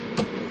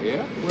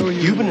Yeah? Where were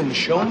you? You been in the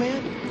show,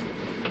 man?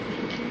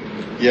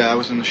 Yeah, I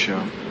was in the show.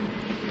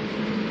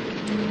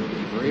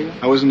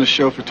 I was in the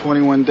show for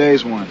 21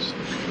 days once.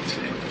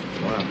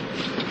 Wow.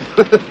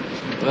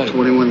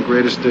 21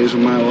 greatest days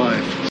of my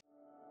life.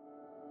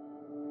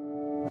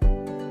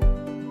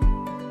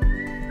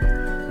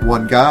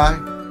 One guy,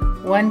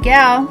 one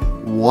gal,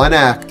 one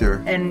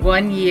actor, and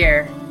 1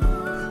 year.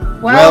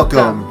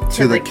 Welcome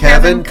to the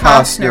Kevin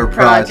Costner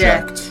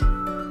Project.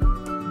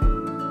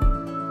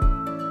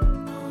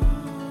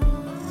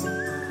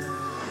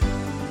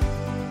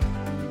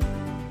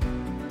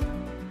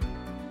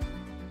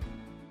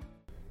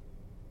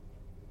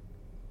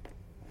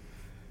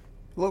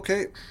 Hello,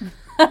 Kate.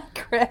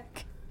 Greg.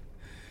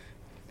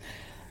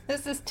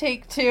 This is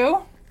take 2.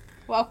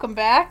 Welcome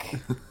back.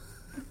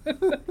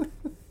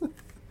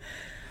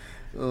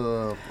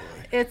 Oh, boy.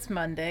 It's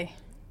Monday.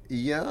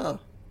 Yeah.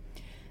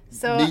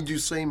 So Need you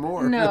say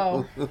more?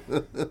 No.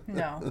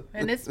 No.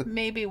 And it's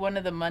maybe one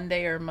of the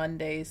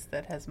Mondays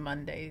that has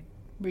Monday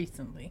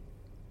recently.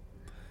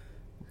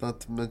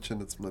 Not to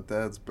mention it's my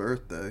dad's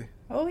birthday.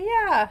 Oh,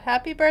 yeah.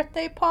 Happy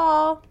birthday,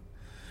 Paul.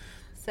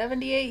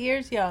 78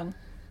 years young.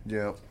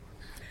 Yeah.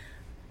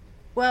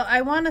 Well,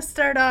 I want to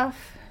start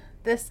off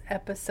this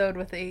episode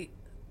with a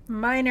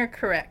minor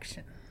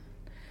correction.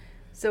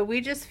 So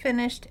we just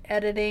finished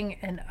editing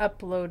and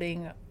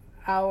uploading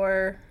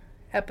our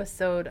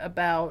episode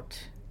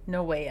about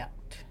No Way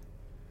Out.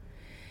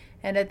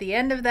 And at the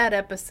end of that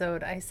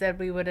episode, I said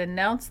we would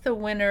announce the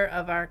winner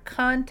of our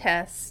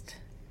contest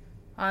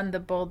on the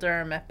Bull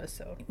Durham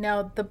episode.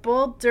 Now, the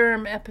Bull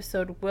Durham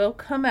episode will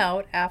come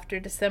out after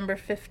December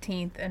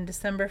 15th, and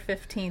December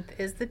 15th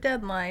is the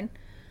deadline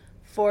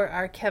for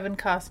our Kevin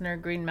Costner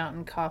Green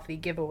Mountain Coffee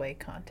giveaway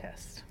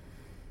contest.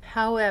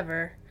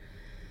 However,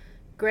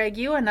 Greg,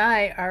 you and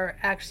I are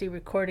actually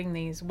recording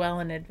these well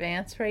in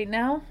advance right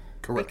now.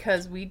 Correct.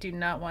 Because we do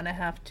not want to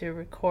have to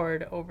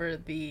record over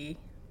the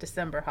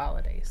December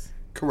holidays.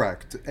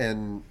 Correct.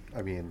 And,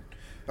 I mean,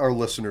 our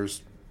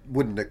listeners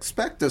wouldn't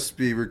expect us to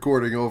be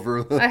recording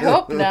over... I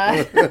hope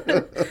not.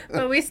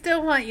 But we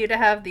still want you to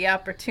have the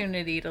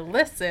opportunity to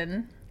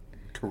listen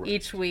Correct.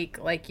 each week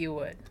like you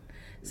would.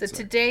 So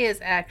Exactly. Today is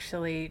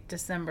actually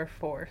December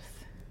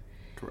 4th.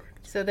 Correct.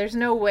 So there's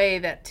no way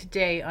that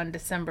today on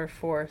December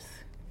 4th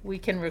we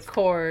can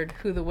record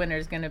who the winner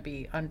is going to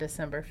be on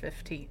December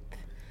 15th.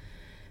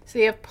 So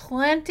you have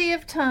plenty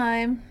of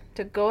time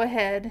to go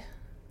ahead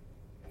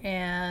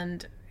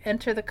and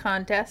enter the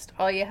contest.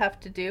 All you have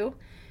to do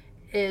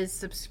is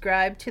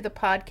subscribe to the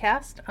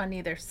podcast on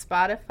either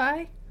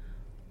Spotify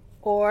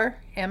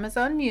or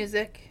Amazon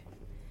Music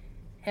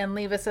and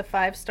leave us a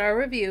 5-star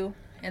review,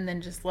 and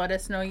then just let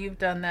us know you've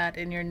done that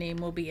and your name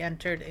will be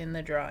entered in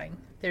the drawing.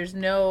 There's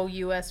no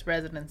U.S.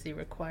 residency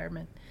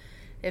requirement.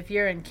 If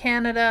you're in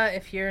Canada,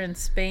 if you're in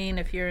Spain,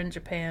 if you're in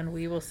Japan,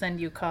 we will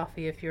send you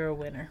coffee if you're a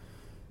winner.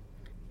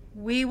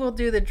 We will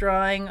do the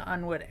drawing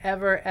on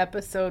whatever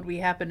episode we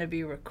happen to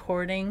be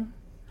recording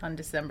on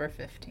December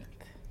 15th.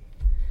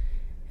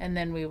 And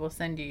then we will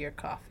send you your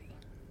coffee.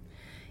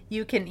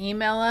 You can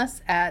email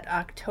us at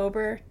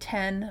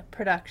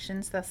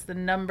October10Productions, that's the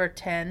number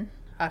 10,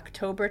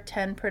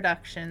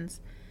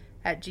 October10Productions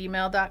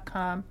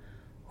 @gmail.com,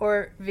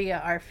 or via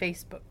our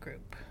Facebook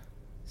group.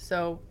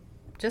 So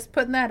just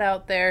putting that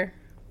out there.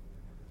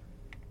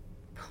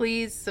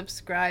 Please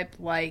subscribe,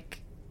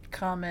 like,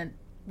 comment,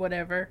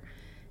 whatever.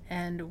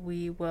 And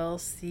we will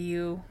see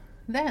you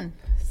then.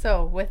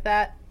 So, with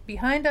that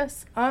behind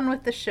us, on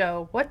with the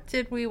show. What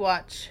did we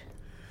watch?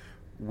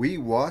 We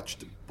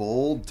watched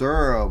Bull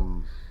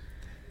Durham,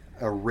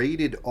 a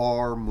rated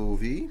R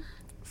movie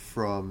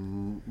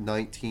from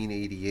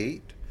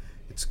 1988.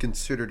 It's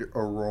considered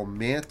a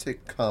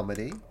romantic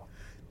comedy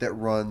that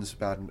runs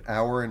about an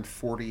hour and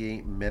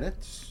 48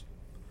 minutes.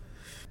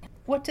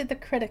 What did the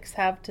critics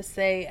have to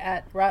say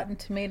at Rotten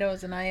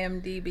Tomatoes and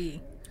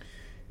IMDb?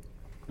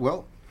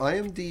 Well,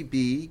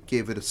 IMDb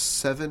gave it a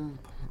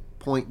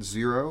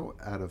 7.0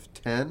 out of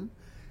 10,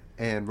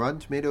 and Rotten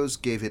Tomatoes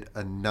gave it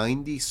a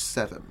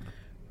 97.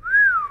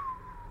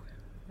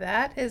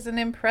 That is an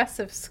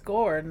impressive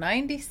score.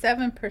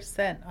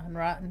 97% on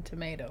Rotten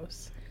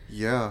Tomatoes.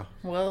 Yeah.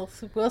 We'll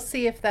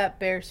see if that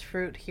bears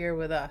fruit here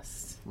with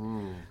us.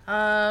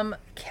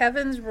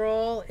 Kevin's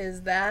role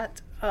is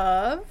that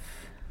of...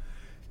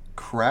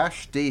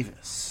 Crash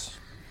Davis.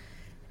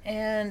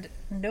 And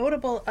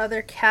notable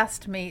other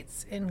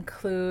castmates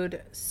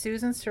include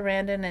Susan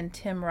Sarandon and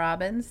Tim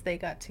Robbins. They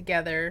got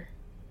together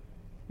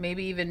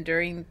maybe even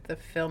during the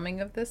filming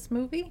of this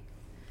movie.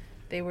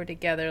 They were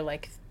together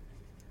like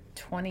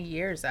 20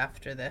 years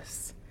after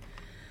this.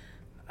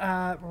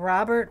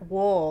 Robert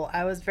Wool,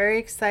 I was very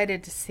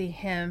excited to see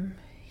him.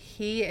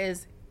 He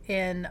is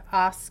in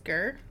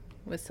Oscar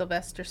with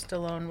Sylvester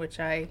Stallone, which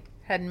I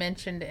had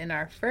mentioned in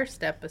our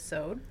first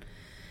episode.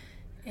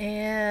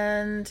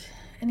 And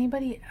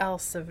anybody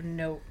else of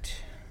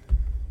note?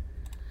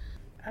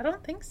 I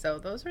don't think so.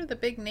 Those are the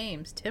big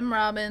names. Tim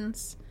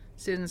Robbins,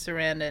 Susan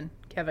Sarandon,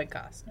 Kevin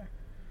Costner.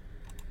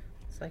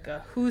 It's like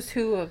a who's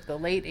who of the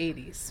late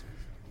 80s.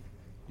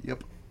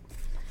 Yep.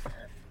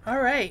 All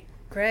right,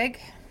 Greg,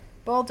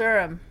 Bull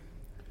Durham.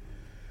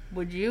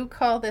 Would you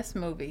call this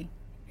movie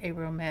a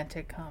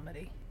romantic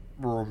comedy?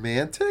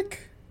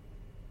 Romantic?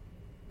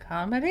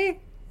 Comedy?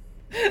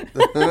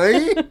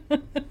 Hey?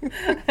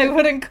 I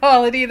wouldn't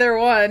call it either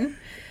one.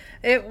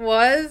 It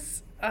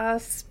was a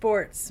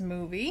sports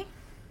movie.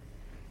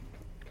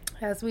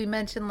 As we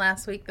mentioned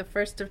last week, the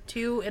first of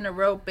 2 in a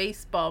row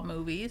baseball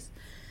movies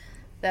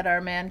that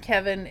our man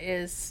Kevin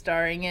is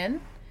starring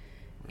in.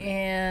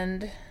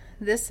 And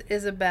this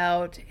is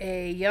about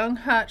a young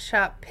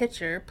hotshot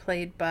pitcher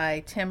played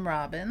by Tim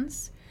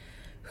Robbins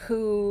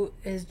who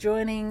is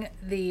joining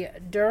the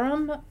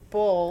Durham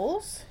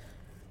Bulls,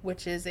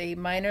 which is a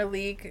minor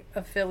league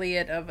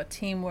affiliate of a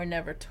team we're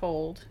never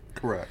told.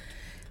 Correct.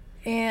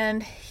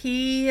 And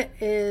he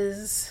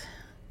is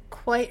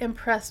quite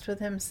impressed with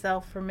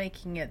himself for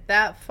making it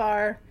that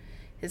far.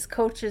 His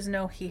coaches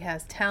know he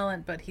has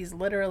talent, but he's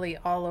literally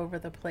all over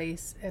the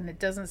place, and it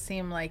doesn't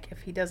seem like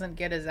if he doesn't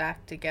get his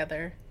act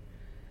together,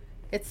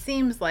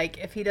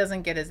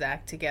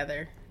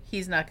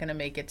 he's not going to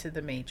make it to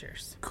the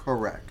majors.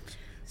 Correct.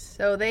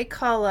 So they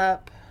call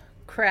up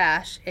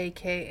Crash,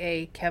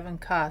 a.k.a. Kevin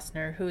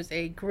Costner, who's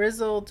a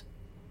grizzled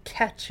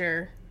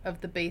catcher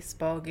of the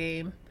baseball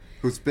game.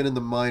 Who's been in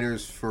the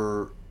minors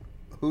for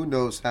who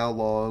knows how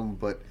long,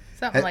 but...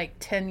 Something like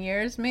 10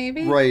 years,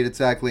 maybe? Right,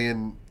 exactly.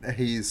 And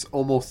he's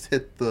almost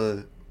hit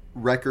the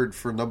record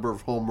for number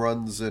of home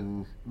runs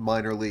in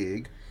minor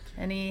league.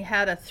 And he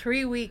had a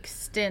 3-week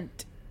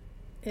stint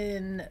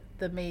in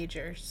the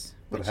majors.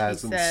 But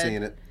hasn't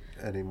seen it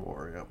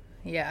anymore, yeah.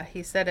 Yeah,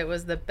 he said it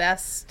was the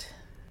best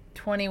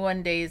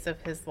 21 days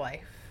of his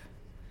life.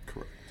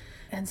 Correct.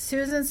 And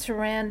Susan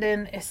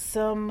Sarandon is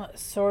some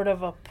sort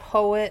of a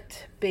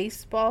poet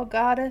baseball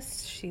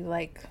goddess. She,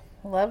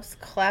 loves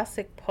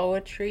classic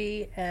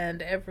poetry,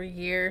 and every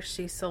year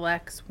she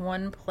selects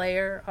one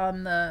player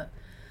on the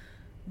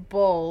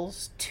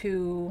Bulls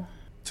to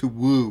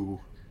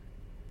woo.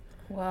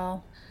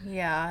 Well,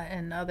 yeah,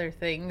 and other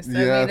things. Yes.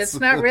 I mean, it's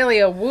not really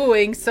a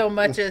wooing so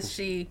much as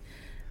she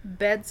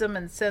beds them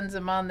and sends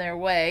them on their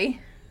way.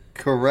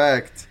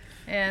 Correct.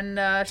 And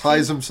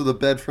ties them to the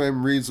bed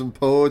frame, reads them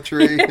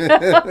poetry.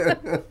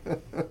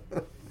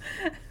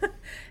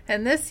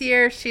 And this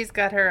year she's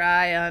got her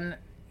eye on,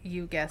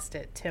 you guessed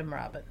it, Tim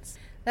Robbins.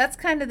 That's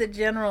kind of the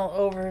general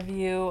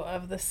overview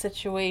of the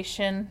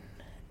situation.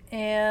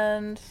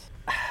 And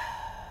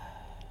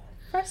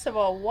first of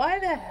all, why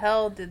the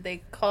hell did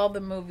they call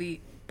the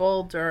movie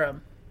Bull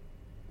Durham?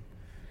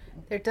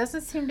 There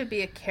doesn't seem to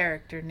be a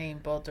character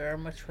named Bull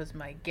Durham, which was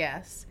my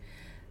guess.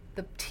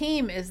 The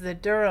team is the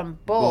Durham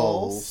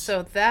Bulls,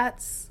 so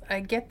I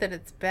get that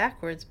it's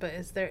backwards, but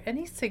is there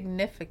any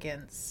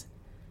significance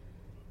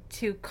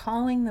to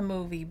calling the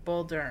movie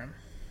Bull Durham?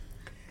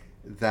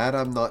 That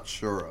I'm not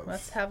sure of.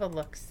 Let's have a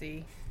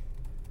look-see.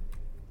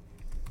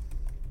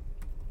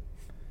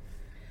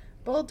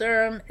 Bull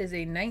Durham is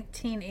a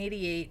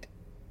 1988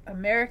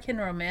 American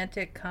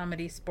romantic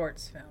comedy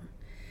sports film.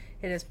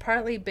 It is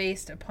partly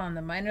based upon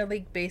the minor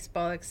league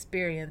baseball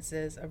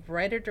experiences of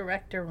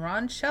writer-director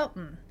Ron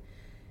Shelton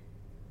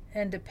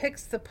and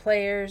depicts the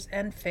players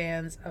and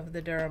fans of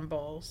the Durham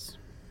Bulls.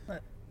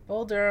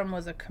 Bull Durham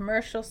was a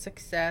commercial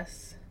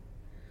success.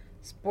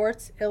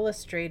 Sports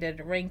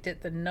Illustrated ranked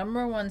it the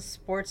 #1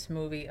 sports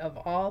movie of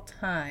all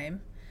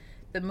time.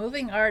 The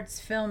Moving Arts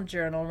Film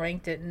Journal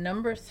ranked it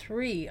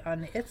 #3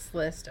 on its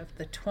list of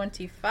the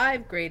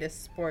 25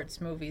 greatest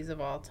sports movies of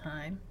all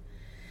time.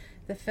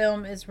 The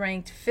film is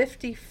ranked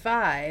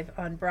 55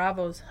 on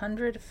Bravo's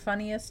 100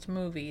 Funniest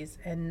Movies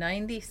and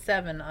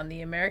 97 on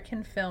the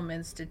American Film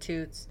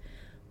Institute's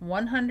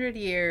 100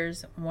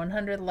 Years,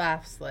 100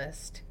 Laughs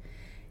list,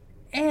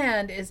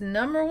 and is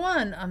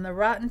 #1 on the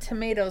Rotten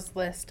Tomatoes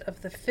list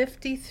of the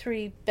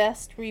 53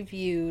 best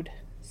reviewed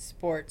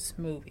sports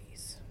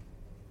movies.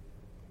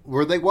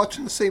 Were they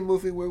watching the same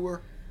movie we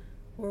were?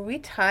 Were we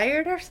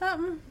tired or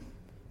something?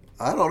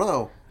 I don't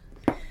know.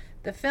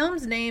 The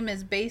film's name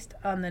is based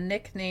on the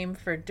nickname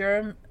for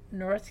Durham,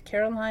 North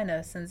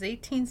Carolina since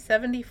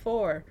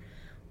 1874,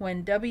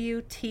 when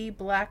W.T.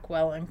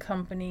 Blackwell and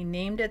Company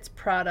named its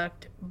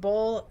product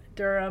Bull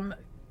Durham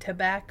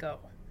Tobacco,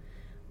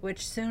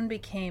 which soon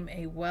became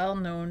a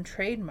well-known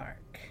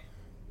trademark.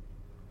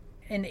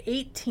 In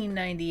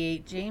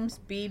 1898, James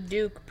B.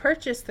 Duke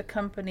purchased the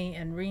company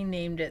and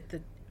renamed it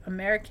the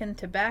American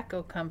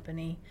Tobacco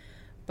Company,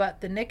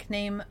 but the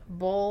nickname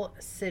Bull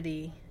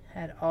City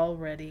had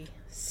already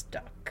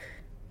stuck.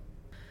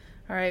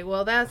 All right,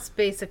 well, that's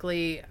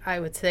basically,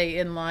 I would say,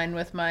 in line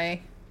with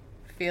my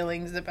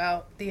feelings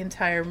about the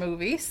entire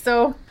movie.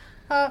 So,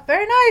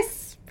 very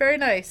nice, very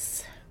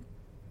nice.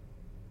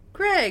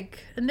 Greg,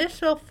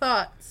 initial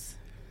thoughts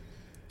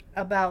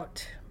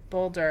about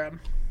Bull Durham?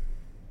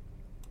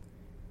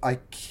 I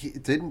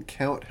didn't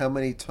count how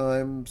many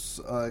times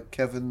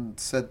Kevin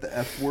said the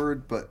F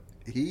word, but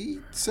he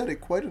said it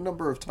quite a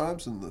number of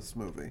times in this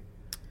movie.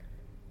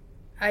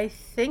 I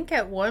think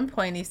at one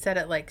point he said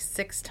it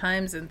 6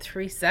 times in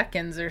 3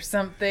 seconds or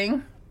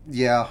something.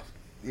 Yeah,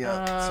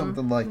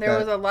 something like there that.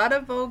 was a lot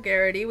of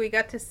vulgarity. We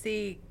got to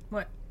see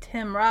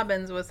Tim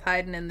Robbins was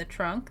hiding in the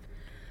trunk.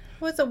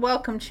 It was a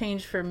welcome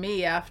change for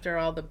me after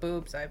all the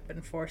boobs I've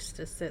been forced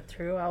to sit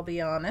through, I'll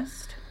be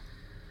honest.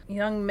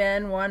 Young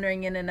men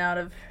wandering in and out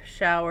of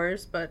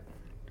showers, but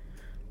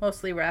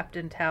mostly wrapped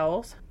in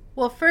towels.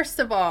 Well, first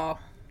of all,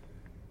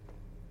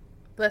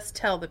 let's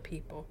tell the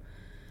people.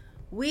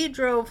 We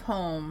drove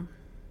home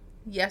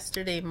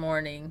yesterday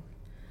morning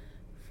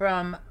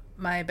from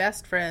my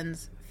best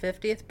friend's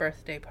 50th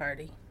birthday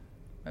party.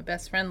 My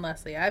best friend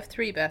Leslie. I have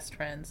 3 best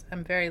friends.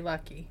 I'm very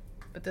lucky.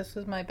 But this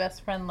was my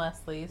best friend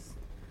Leslie's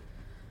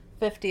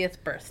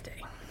 50th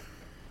birthday.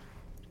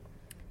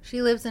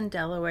 She lives in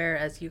Delaware.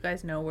 As you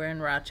guys know, we're in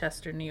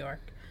Rochester, New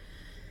York.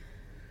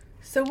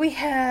 So we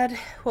had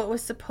what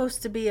was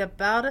supposed to be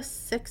about a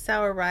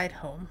 6-hour ride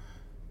home.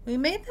 We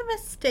made the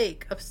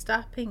mistake of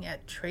stopping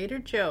at Trader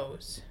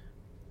Joe's,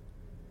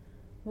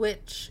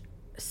 which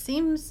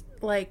seems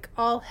like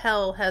all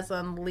hell has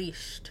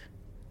unleashed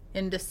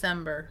in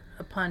December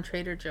upon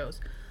Trader Joe's.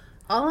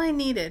 All I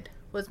needed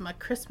was my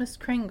Christmas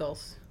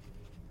Kringles.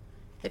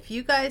 If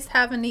you guys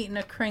haven't eaten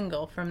a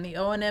Kringle from the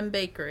O&M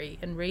Bakery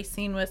in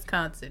Racine,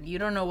 Wisconsin, you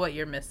don't know what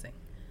you're missing.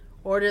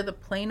 Order the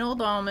plain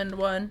old almond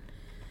one.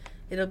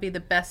 It'll be the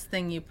best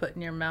thing you put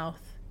in your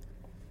mouth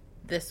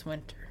this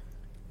winter.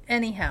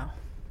 Anyhow,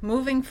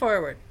 moving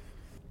forward.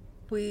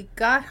 We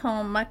got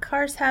home. My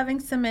car's having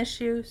some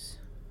issues.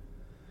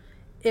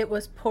 It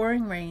was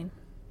pouring rain.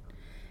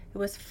 It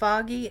was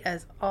foggy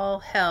as all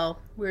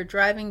hell. We were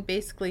driving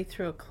basically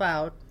through a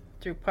cloud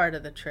through part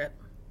of the trip.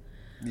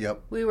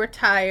 Yep. We were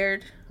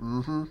tired.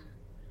 Mm-hmm.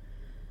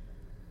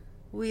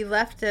 We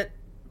left at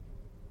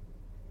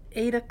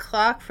 8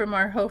 o'clock from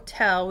our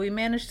hotel. We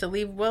managed to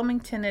leave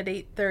Wilmington at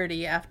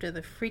 8:30 after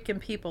the freaking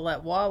people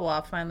at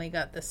Wawa finally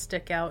got the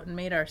stick out and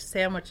made our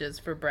sandwiches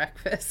for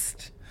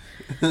breakfast.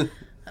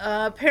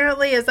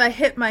 Apparently, as I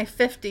hit my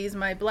 50s,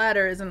 my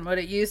bladder isn't what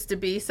it used to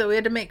be, so we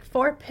had to make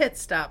 4 pit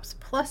stops,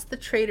 plus the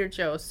Trader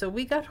Joe's. So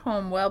we got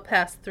home well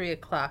past 3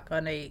 o'clock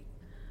on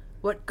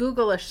what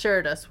Google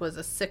assured us was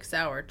a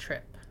 6-hour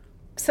trip.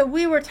 So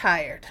we were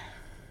tired.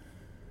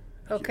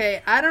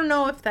 Okay, I don't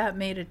know if that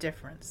made a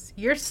difference.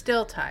 You're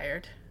still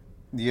tired.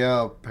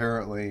 Yeah,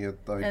 apparently.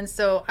 And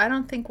so I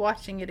don't think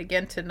watching it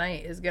again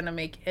tonight is going to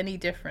make any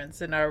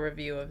difference in our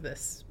review of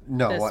this.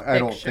 No, this I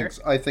don't picture. think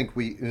so. I think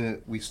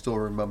we still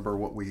remember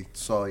what we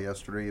saw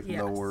yesterday, even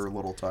though Yes. we're a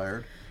little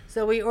tired.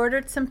 So we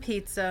ordered some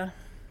pizza.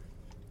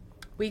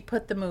 We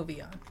put the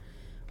movie on.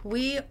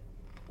 We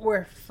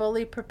were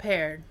fully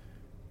prepared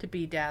to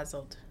be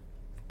dazzled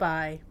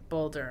by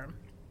Bull Durham.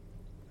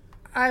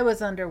 I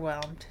was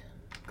underwhelmed.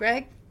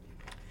 Greg?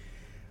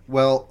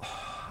 Well,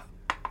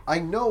 I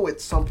know at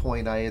some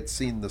point I had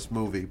seen this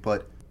movie,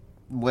 but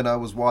when I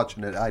was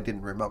watching it, I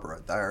didn't remember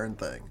a darn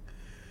thing.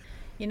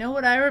 You know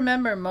what I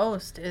remember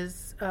most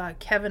is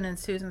Kevin and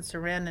Susan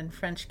Sarandon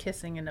French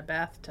kissing in a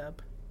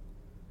bathtub.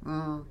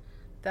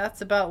 That's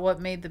about what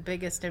made the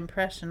biggest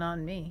impression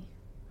on me.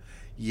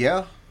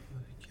 Yeah.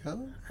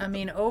 I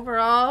mean,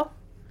 overall,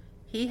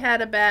 he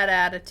had a bad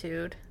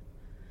attitude.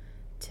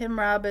 Tim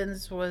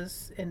Robbins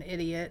was an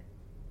idiot.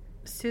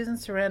 Susan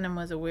Sarandon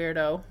was a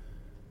weirdo.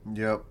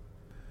 Yep.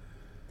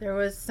 There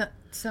was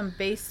some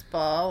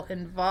baseball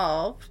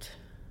involved.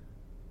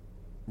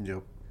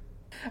 Yep.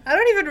 I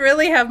don't even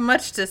really have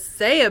much to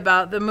say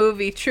about the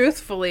movie,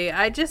 truthfully.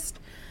 I just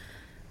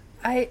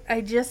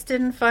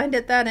didn't find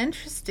it that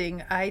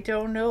interesting. I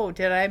don't know.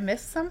 Did I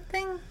miss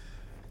something?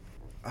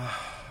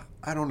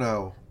 I don't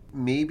know.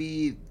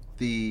 Maybe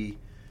the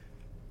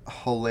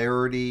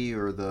hilarity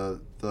or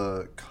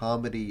the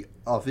comedy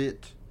of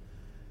it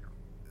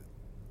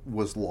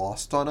was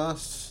lost on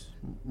us.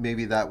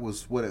 Maybe that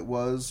was what it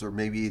was, or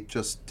maybe it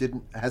just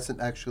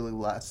hasn't actually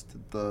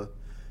lasted the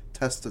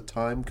test of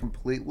time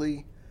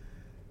completely.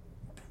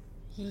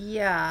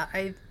 Yeah,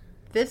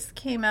 this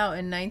came out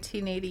in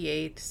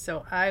 1988,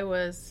 so I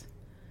was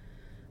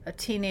a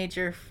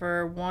teenager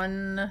for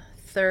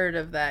 1/3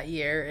 of that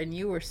year, and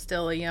you were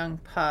still a young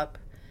pup.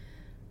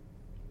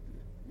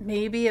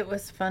 Maybe it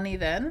was funny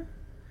then?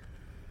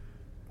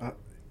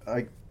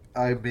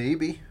 I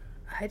maybe.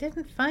 I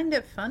didn't find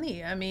it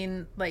funny. I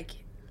mean, like,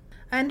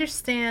 I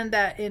understand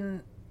that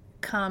in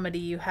comedy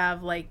you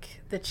have,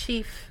 like, the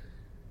chief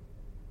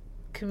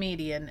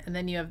comedian, and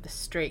then you have the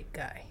straight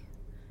guy.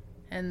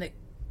 And the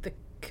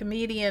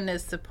comedian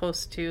is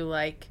supposed to,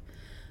 like,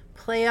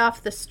 play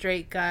off the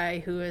straight guy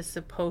who is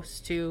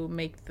supposed to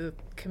make the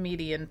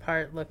comedian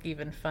part look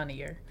even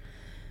funnier.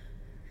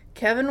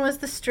 Kevin was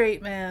the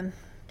straight man.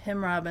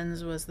 Tim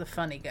Robbins was the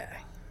funny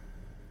guy.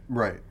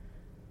 Right.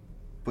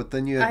 But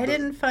then I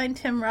didn't find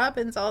Tim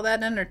Robbins all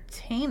that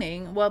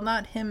entertaining. Well,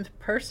 not him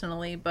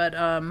personally, but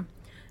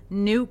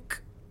Nuke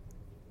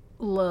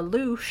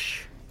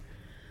LaLoosh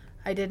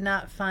I did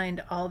not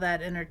find all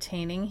that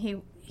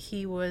entertaining.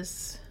 He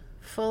was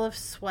full of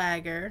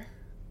swagger.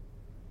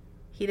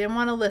 He didn't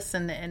want to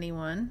listen to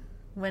anyone.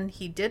 When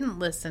he didn't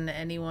listen to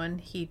anyone,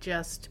 he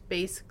just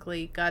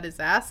basically got his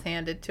ass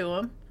handed to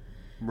him.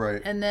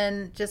 Right. And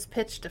then just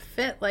pitched a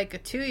fit like a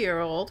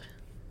 2-year-old.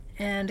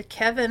 And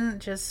Kevin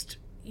just,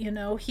 You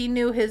know, he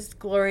knew his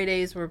glory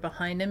days were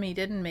behind him. He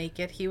didn't make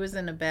it. He was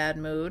in a bad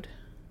mood.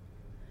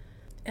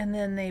 And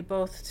then they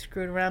both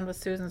screwed around with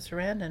Susan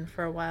Sarandon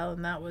for a while,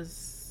 and that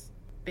was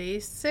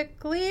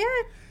basically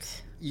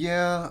it.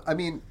 Yeah, I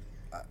mean,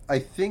 I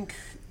think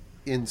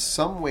in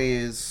some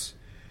ways,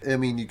 I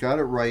mean, you got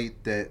it right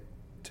that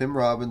Tim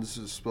Robbins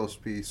is supposed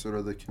to be sort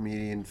of the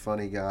comedian,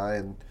 funny guy,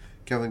 and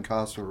Kevin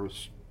Costner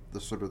was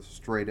the sort of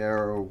straight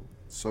arrow,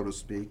 so to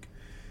speak.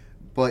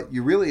 But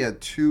you really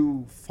had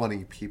two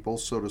funny people,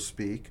 so to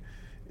speak.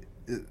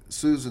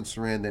 Susan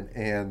Sarandon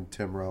and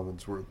Tim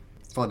Robbins were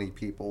funny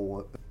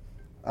people.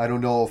 I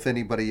don't know if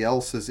anybody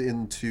else is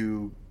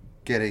into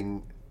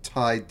getting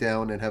tied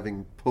down and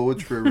having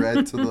poetry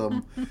read to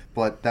them,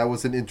 but that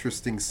was an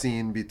interesting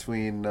scene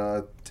between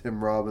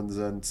Tim Robbins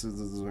and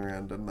Susan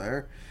Sarandon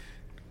there.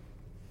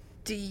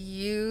 Do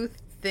you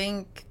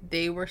think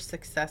they were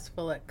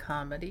successful at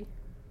comedy?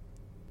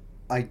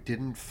 I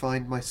didn't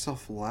find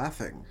myself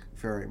laughing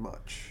very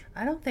much.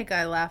 I don't think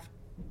I laughed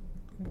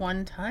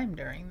one time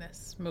during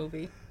this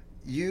movie.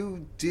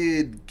 You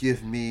did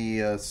give me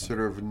a sort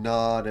of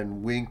nod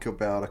and wink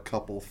about a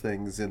couple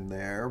things in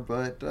there,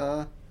 but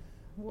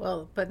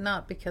Well, but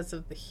not because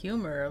of the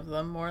humor of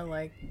them. More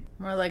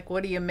like,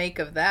 what do you make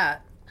of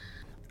that?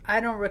 I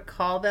don't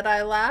recall that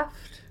I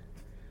laughed.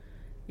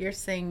 You're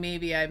saying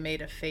maybe I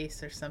made a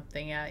face or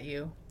something at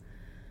you.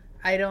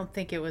 I don't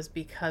think it was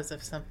because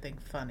of something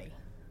funny.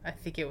 I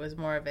think it was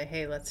more of a,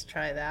 hey, let's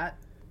try that.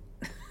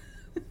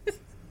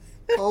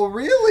 Oh,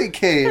 really,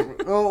 Kate?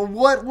 Oh,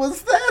 what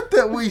was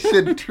that we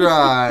should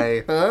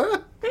try, huh?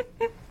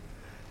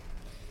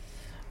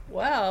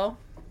 Well,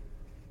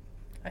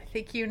 I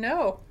think you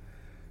know.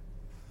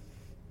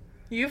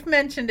 You've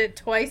mentioned it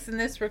twice in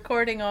this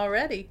recording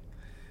already.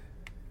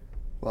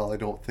 Well, I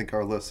don't think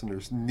our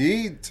listeners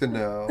need to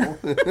know.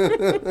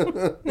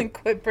 Then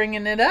quit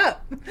bringing it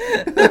up.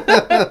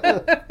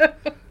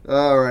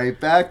 All right,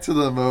 back to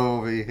the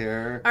movie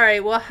here. All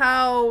right, well,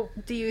 how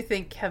do you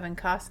think Kevin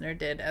Costner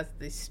did as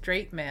the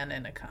straight man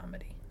in a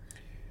comedy?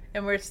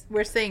 And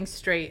we're saying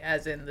straight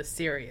as in the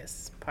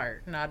serious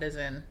part, not as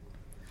in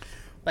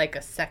like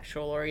a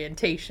sexual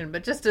orientation,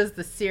 but just as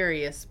the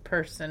serious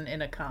person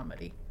in a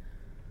comedy.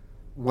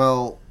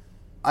 Well,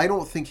 I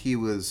don't think he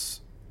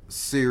was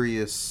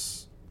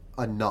serious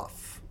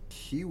enough.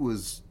 He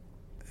was,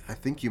 I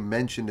think you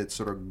mentioned it,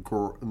 sort of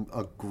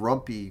a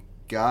grumpy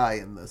guy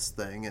in this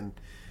thing, and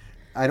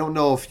I don't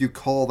know if you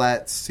call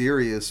that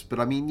serious, but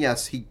I mean,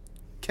 yes, he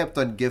kept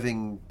on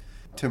giving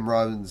Tim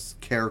Robbins'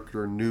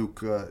 character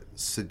Nuke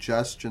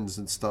suggestions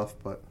and stuff,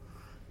 but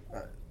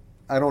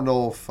I don't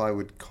know if I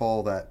would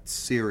call that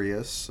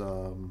serious.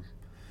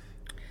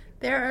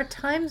 There are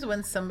times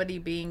when somebody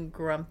being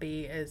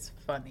grumpy is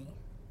funny.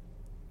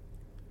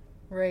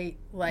 Right?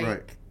 Like,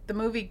 right. The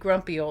movie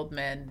Grumpy Old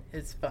Men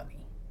is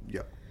funny.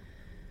 Yeah.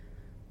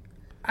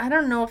 I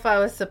don't know if I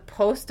was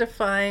supposed to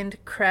find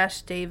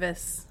Crash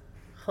Davis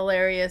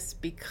hilarious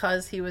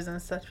because he was in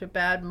such a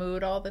bad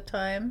mood all the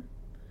time,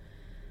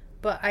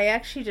 but I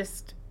actually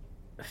just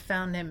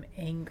found him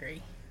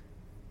angry.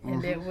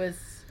 And it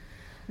was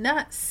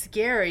not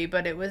scary,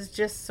 but it was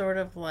just sort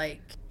of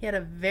like he had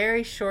a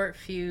very short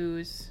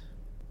fuse.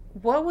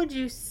 What would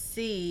you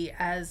see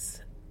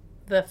as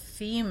the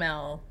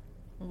female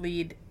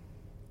lead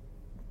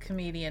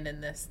comedian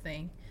in this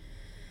thing?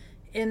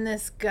 In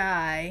this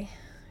guy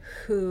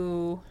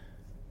who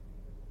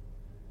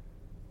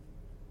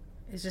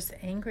is just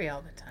angry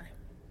all the time.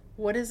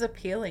 What is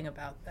appealing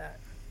about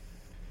that?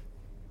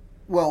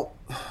 Well,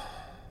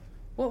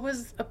 what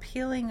was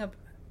appealing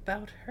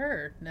about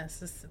her?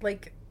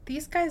 Like,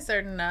 these guys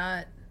are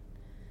not...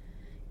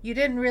 You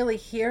didn't really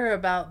hear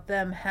about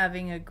them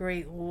having a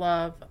great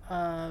love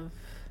of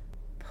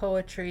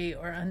poetry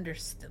or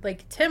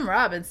like Tim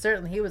Robbins,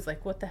 certainly he was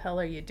like, what the hell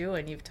are you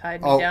doing? You've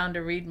tied me down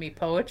to read me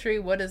poetry?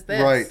 What is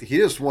this? Right. He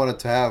just wanted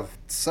to have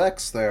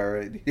sex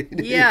there.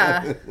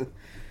 Yeah.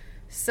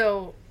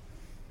 So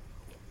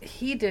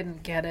he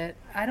didn't get it.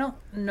 I don't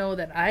know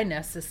that I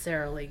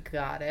necessarily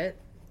got it.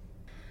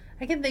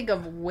 I can think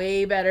of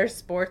way better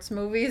sports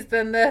movies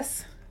than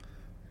this.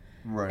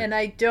 Right. And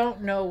I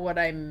don't know what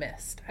I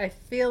missed. I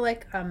feel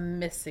like I'm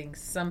missing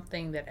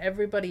something that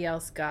everybody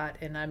else got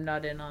and I'm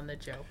not in on the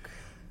joke.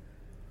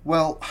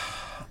 Well,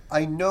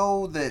 I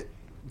know that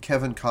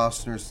Kevin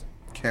Costner's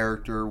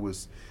character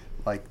was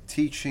like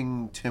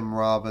teaching Tim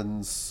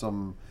Robbins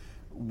some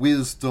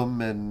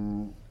wisdom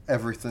and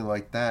everything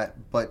like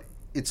that, but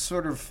it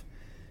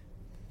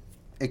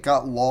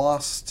got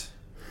lost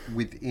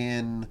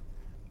within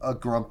a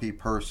grumpy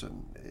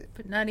person.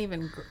 But not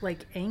even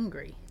like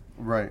angry.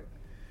 Right.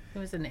 He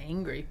was an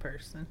angry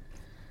person.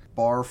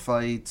 Bar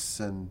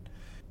fights, and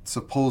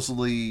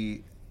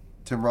supposedly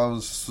Tim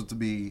Robbins was supposed to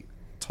be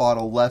taught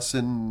a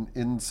lesson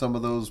in some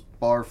of those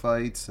bar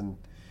fights,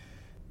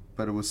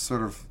 but it was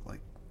sort of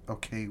like,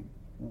 okay,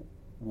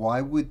 why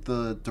would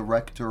the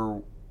director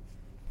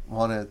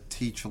want to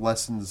teach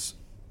lessons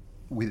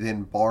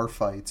within bar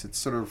fights? It's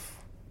sort of,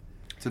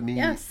 to me...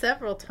 Yeah,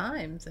 several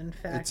times, in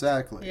fact.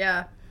 Exactly.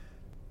 Yeah.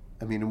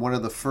 I mean, one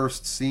of the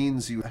first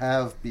scenes you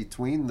have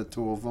between the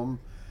two of them.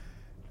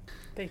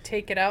 They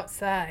take it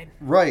outside.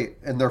 Right,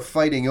 and they're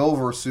fighting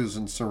over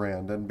Susan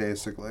Sarandon,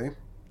 basically.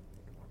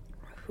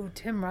 Who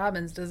Tim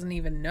Robbins doesn't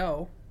even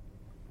know.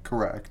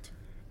 Correct.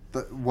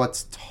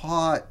 What's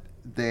taught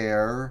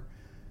there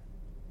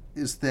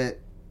is that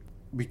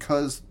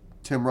because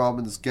Tim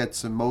Robbins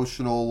gets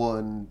emotional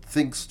and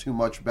thinks too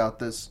much about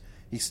this,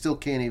 he still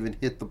can't even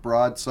hit the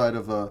broadside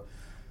of a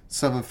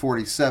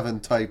 747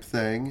 type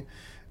thing.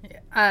 Yeah,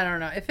 I don't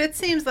know. If it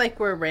seems like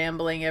we're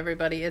rambling,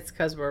 everybody, it's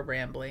because we're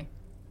rambling.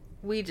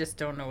 We just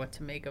don't know what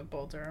to make of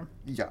Bull Durham.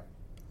 Yeah.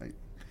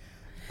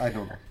 I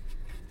don't know.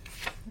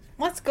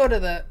 Let's go to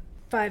the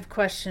 5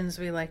 questions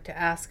we like to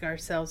ask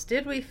ourselves.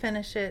 Did we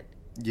finish it?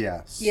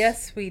 Yes.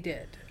 Yes, we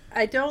did.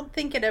 I don't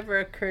think it ever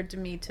occurred to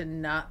me to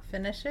not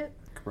finish it.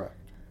 Correct.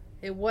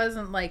 It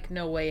wasn't like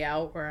No Way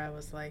Out where I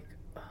was like,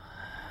 ugh.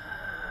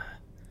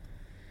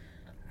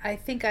 I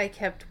think I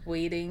kept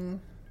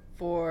waiting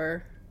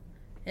for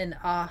an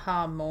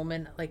aha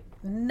moment, like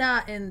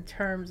not in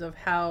terms of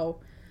how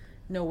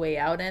No Way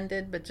Out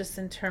ended, but just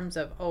in terms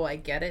of, oh, I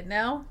get it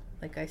now.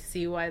 Like, I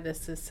see why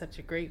this is such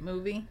a great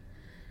movie,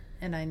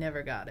 and I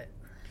never got it.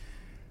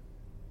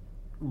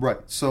 Right.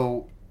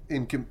 So,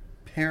 in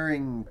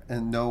comparing a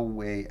No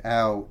Way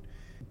Out,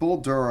 Bull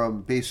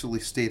Durham basically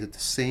stayed at the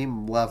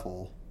same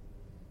level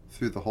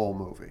through the whole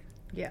movie.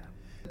 Yeah.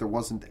 There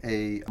wasn't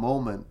a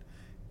moment.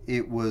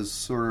 It was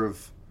sort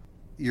of,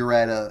 you're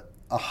at a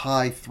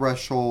high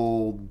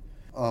threshold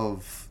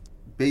of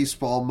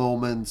baseball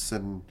moments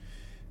and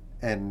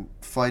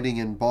fighting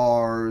in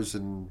bars,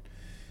 and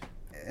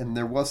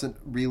there wasn't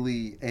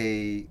really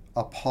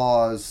a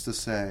pause to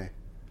say,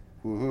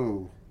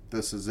 woohoo,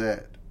 this is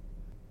it.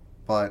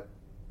 But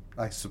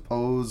I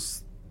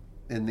suppose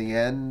in the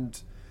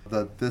end,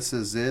 that this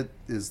is it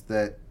is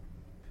that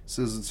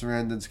Susan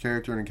Sarandon's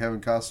character and Kevin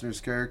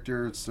Costner's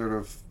character sort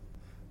of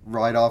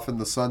ride off in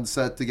the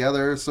sunset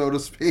together, so to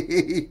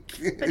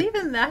speak. But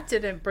even that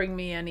didn't bring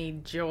me any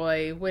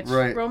joy, which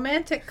Right.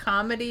 Romantic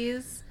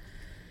comedies,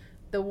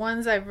 the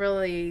ones I've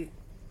really,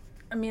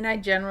 I mean, I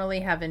generally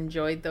have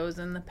enjoyed those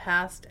in the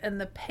past, and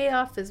the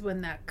payoff is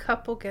when that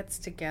couple gets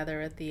together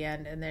at the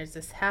end and there's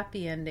this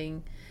happy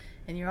ending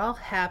and you're all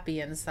happy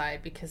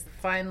inside because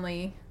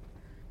finally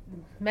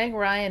Meg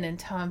Ryan and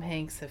Tom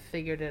Hanks have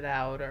figured it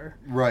out, or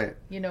Right.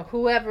 you know,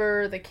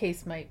 whoever the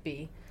case might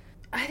be.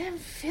 I didn't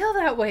feel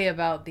that way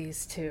about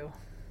these two.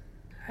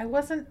 I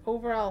wasn't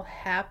overall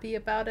happy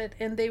about it,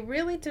 and they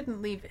really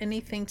didn't leave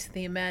anything to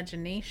the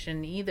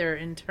imagination either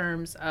in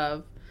terms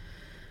of,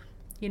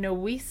 you know,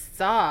 we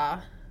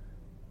saw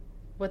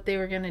what they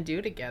were going to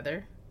do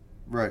together.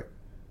 Right.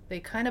 They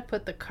kind of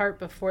put the cart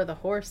before the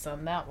horse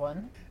on that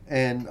one.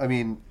 And I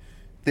mean,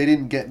 they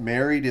didn't get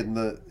married in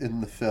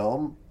the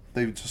film.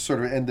 They just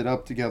sort of ended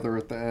up together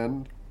at the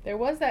end. There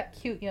was that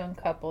cute young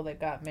couple that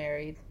got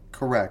married.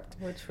 Correct.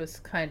 Which was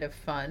kind of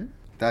fun.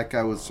 That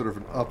guy was sort of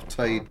an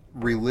uptight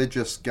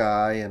religious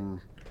guy, and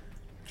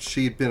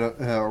she'd been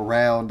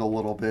around a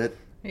little bit.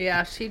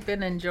 Yeah, she'd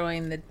been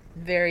enjoying the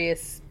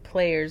various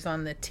players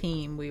on the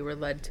team, we were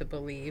led to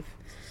believe.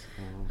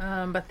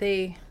 But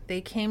they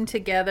came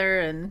together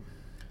and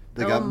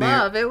They fell got in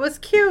love. It was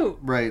cute.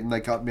 Right, and they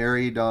got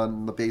married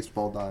on the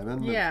baseball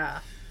diamond. Yeah,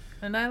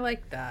 and I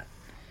like that.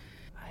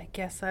 I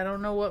guess I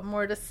don't know what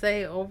more to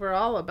say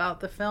overall about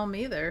the film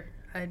either.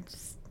 I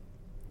just...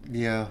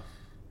 Yeah.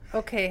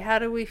 Okay, how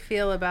do we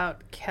feel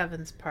about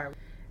Kevin's part?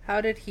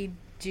 How did he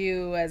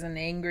do as an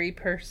angry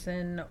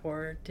person,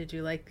 or did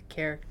you like the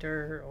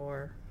character,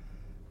 or...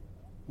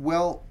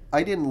 Well,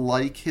 I didn't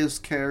like his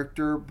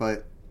character,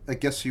 but I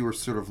guess you were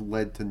sort of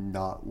led to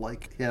not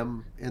like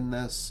him in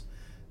this.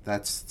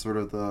 That's sort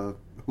of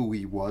who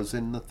he was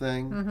in the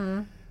thing.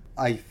 Mm-hmm.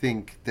 I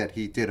think that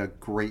he did a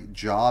great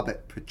job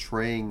at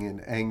portraying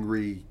an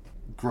angry,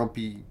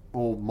 grumpy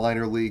old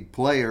minor league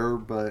player,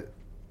 but...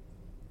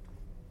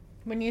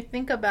 When you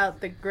think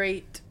about the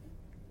great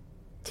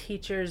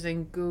teachers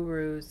and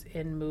gurus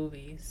in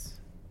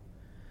movies,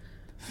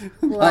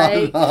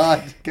 like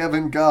not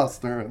Kevin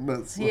Costner in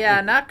this.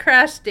 Yeah, not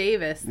Crash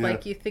Davis. Yeah.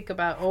 Like you think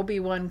about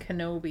Obi-Wan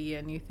Kenobi,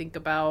 and you think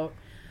about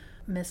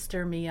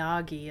Mr.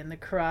 Miyagi and the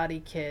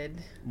Karate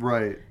Kid.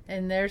 Right.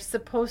 And they're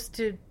supposed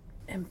to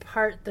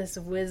impart this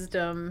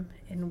wisdom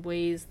in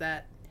ways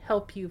that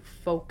help you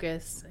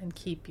focus and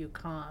keep you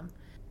calm.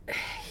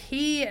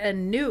 He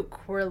and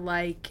Nuke were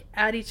like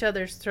at each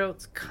other's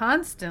throats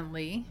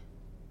constantly.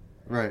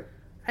 Right.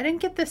 I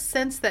didn't get the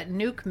sense that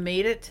Nuke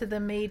made it to the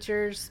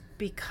majors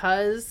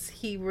because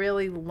he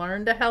really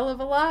learned a hell of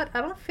a lot.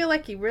 I don't feel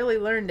like he really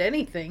learned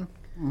anything.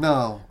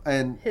 No,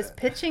 and... His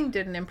pitching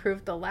didn't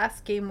improve. The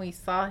last game we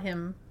saw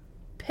him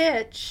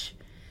pitch,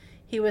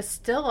 he was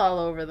still all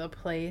over the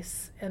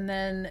place. And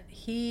then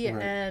he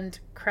and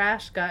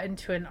Crash got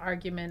into an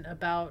argument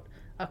about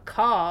a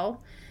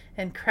call.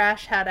 And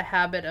Crash had a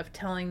habit of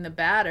telling the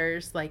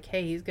batters, like,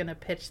 hey, he's going to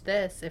pitch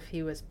this if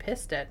he was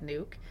pissed at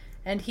Nuke.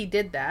 And he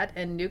did that.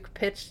 And Nuke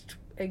pitched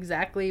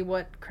exactly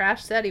what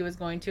Crash said he was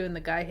going to. And the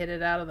guy hit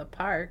it out of the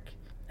park.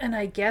 And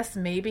I guess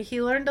maybe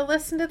he learned to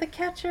listen to the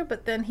catcher,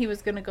 but then he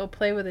was going to go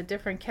play with a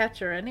different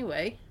catcher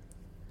anyway.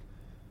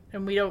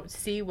 And we don't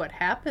see what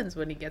happens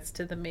when he gets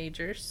to the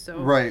majors. So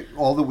Right.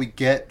 All that we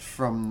get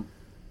from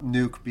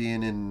Nuke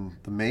being in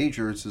the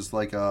majors is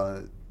like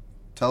a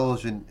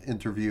television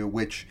interview,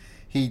 which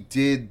he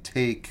did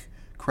take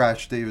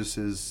Crash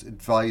Davis's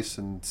advice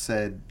and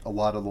said a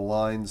lot of the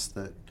lines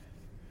that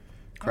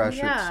Crash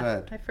had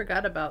said. I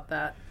forgot about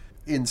that.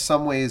 In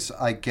some ways,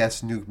 I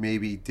guess Nuke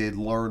maybe did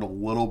learn a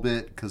little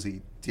bit because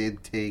he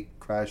did take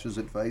Crash's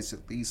advice,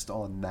 at least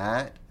on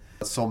that.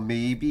 So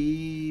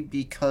maybe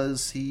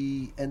because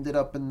he ended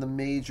up in the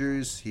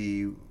majors,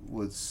 he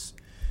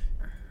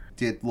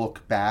did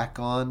look back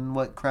on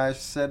what Crash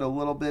said a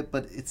little bit,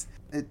 but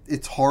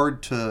it's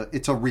hard to,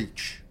 it's a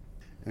reach.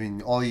 I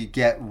mean, all you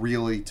get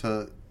really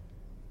to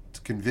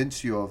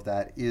convince you of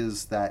that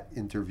is that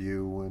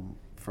interview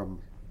from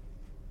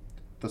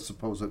the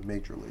supposed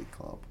Major League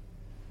club.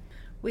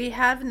 We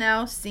have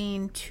now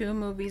seen 2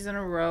 movies in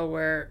a row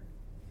where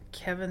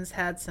Kevin's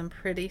had some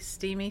pretty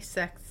steamy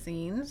sex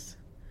scenes.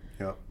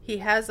 Yep. He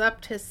has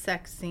upped his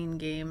sex scene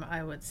game,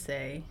 I would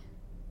say,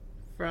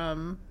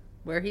 from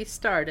where he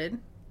started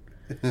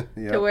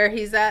Yep. to where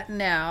he's at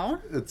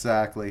now.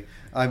 Exactly.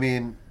 I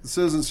mean,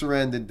 Susan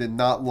Sarandon did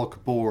not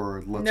look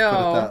bored, let's No. put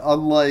it that.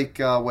 Unlike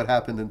what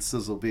happened in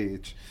Sizzle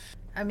Beach.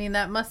 I mean,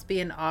 that must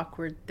be an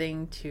awkward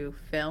thing to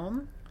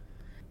film,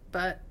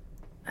 but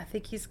I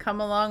think he's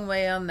come a long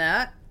way on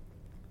that.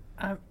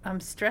 I'm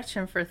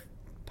stretching for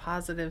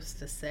positives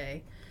to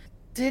say.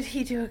 Did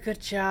he do a good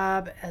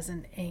job as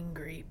an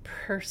angry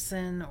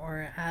person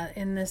or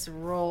in this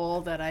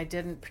role that I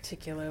didn't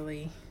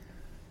particularly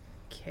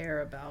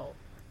care about?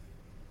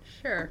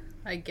 Sure,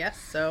 I guess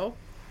so.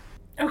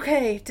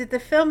 Okay, did the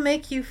film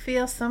make you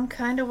feel some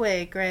kind of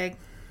way, Greg?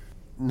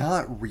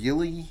 Not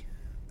really.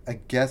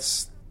 I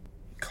guess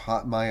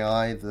caught my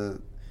eye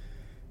the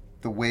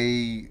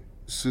way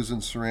Susan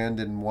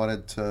Sarandon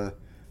wanted to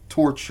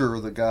torture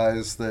the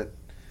guys that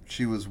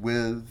she was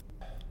with.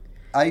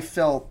 I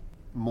felt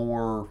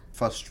more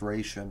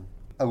frustration.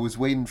 I was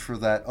waiting for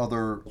that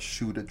other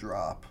shoe to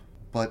drop,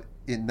 but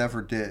it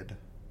never did,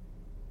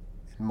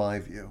 in my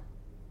view.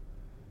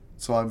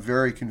 So I'm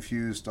very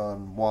confused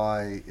on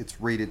why it's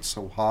rated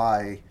so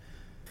high.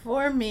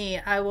 For me,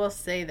 I will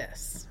say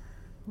this.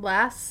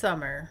 Last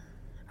summer,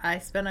 I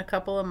spent a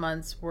couple of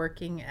months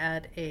working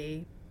at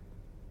a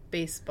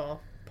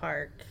baseball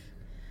park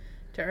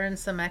to earn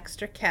some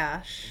extra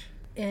cash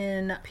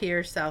in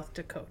Pierce, South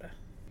Dakota.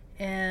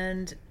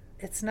 And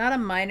it's not a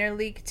minor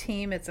league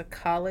team, it's a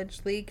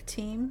college league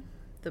team.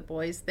 The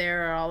boys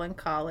there are all in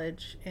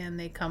college, and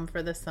they come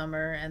for the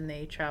summer, and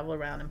they travel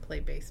around and play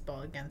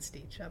baseball against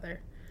each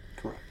other.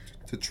 Correct.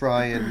 To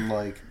try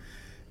and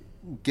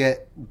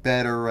get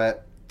better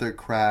at their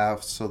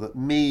craft so that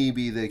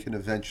maybe they can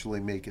eventually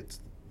make it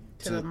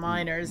to the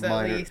minors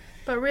at least.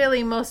 But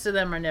really, most of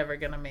them are never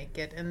going to make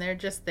it, and they're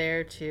just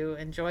there to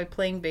enjoy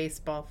playing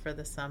baseball for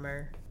the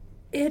summer.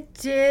 It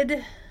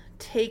did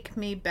take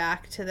me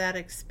back to that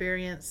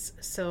experience.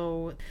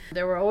 So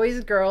there were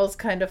always girls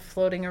kind of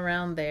floating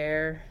around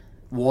there.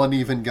 One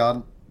even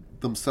got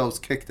themselves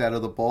kicked out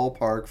of the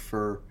ballpark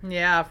for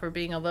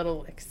being a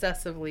little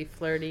excessively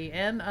flirty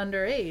and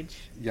underage.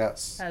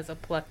 Yes. As a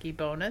plucky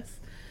bonus.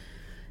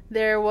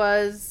 There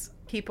was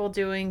people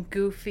doing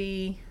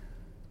goofy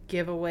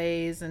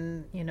giveaways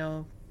and,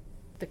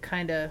 the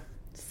kind of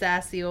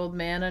sassy old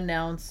man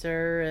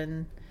announcer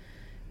and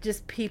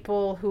just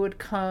people who would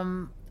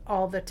come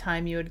all the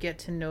time. You would get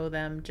to know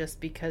them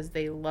just because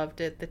they loved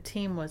it. The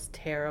team was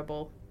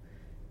terrible.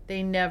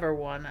 They never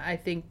won. I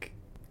think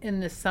in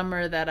the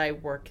summer that I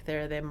worked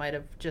there, they might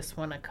have just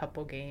won a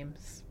couple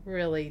games.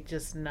 Really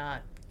just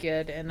not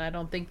good. And I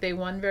don't think they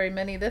won very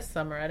many this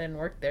summer. I didn't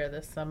work there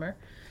this summer.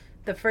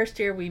 The first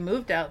year we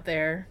moved out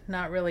there,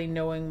 not really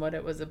knowing what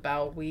it was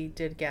about, we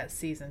did get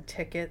season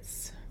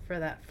tickets for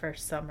that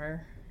first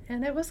summer.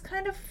 And it was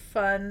kind of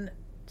fun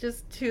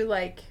just to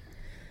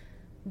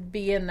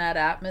be in that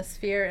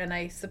atmosphere. And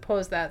I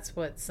suppose that's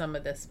what some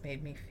of this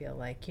made me feel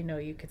like.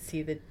 You could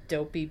see the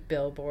dopey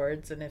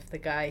billboards, and if the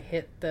guy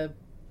hit the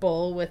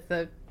bull with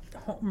the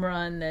home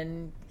run,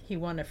 then he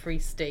won a free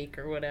steak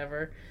or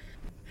whatever.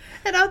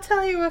 And I'll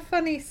tell you a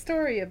funny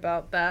story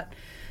about that.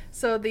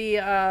 So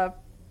the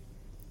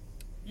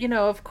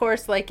of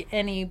course, like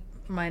any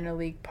minor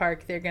league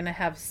park, they're going to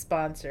have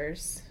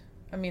sponsors.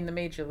 I mean, the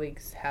major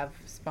leagues have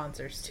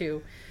sponsors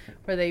too,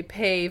 where they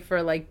pay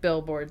for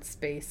billboard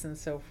space and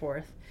so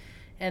forth.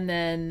 And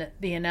then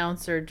the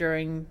announcer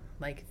during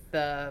is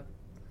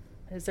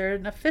there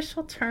an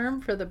official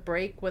term for the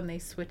break when they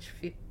switch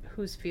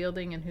who's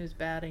fielding and who's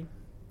batting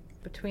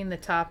between the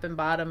top and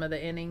bottom of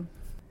the inning?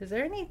 Is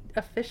there any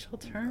official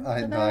term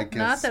for that? I guess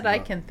not that I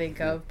can think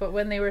of, but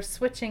when they were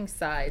switching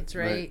sides,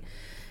 right?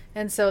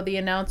 And so the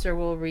announcer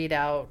will read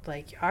out,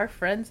 our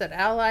friends at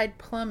Allied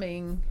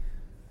Plumbing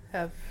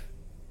have,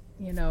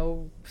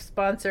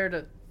 sponsored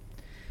a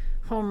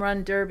home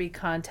run derby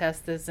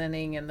contest this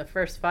inning, and the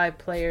first 5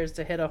 players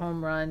to hit a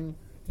home run,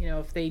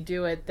 if they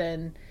do it,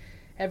 then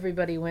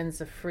everybody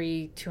wins a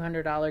free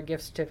 $200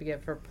 gift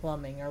certificate for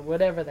plumbing or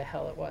whatever the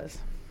hell it was.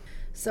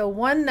 So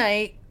one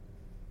night,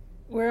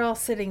 we're all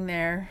sitting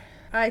there.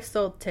 I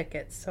sold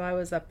tickets, so I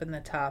was up in the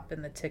top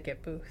in the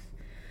ticket booth.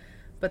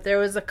 But there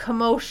was a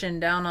commotion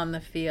down on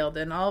the field,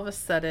 and all of a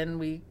sudden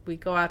we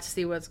go out to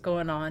see what's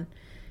going on,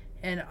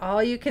 and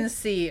all you can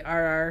see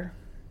are our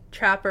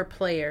Trapper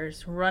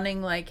players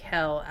running like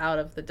hell out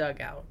of the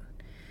dugout.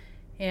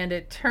 And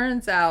it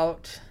turns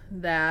out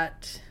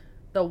that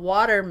the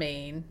water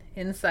main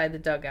inside the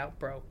dugout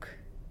broke,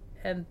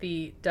 and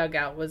the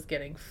dugout was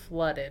getting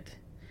flooded.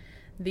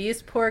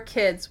 These poor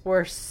kids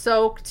were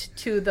soaked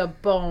to the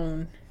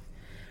bone,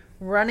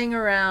 running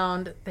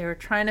around. They were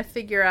trying to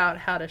figure out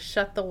how to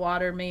shut the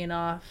water main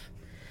off.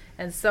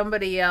 And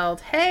somebody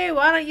yelled, "Hey,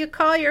 why don't you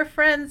call your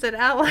friends at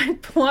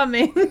Allied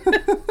Plumbing?"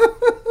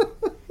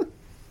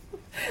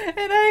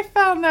 And I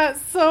found that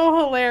so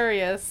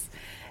hilarious.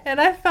 And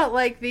I felt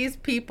like these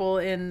people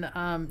in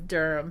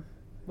Durham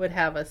would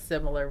have a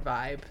similar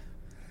vibe.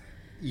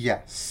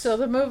 Yes. So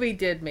the movie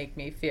did make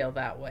me feel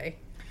that way.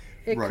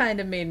 It Right. kind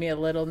of made me a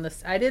little...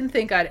 I didn't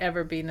think I'd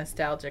ever be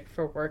nostalgic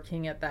for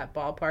working at that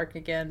ballpark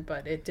again,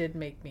 but it did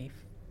make me...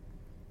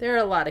 There are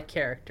a lot of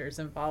characters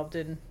involved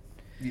in,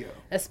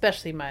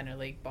 especially minor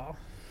league ball.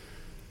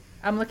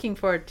 I'm looking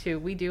forward to...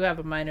 We do have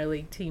a minor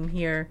league team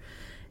here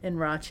in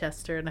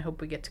Rochester, and I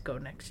hope we get to go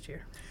next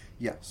year.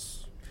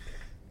 Yes.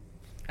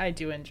 I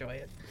do enjoy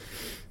it.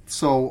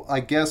 So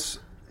I guess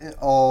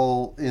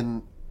all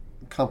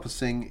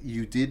encompassing,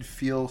 you did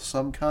feel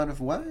some kind of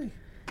way.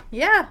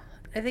 Yeah,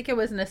 I think it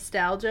was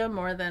nostalgia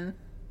more than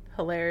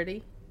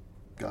hilarity.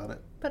 Got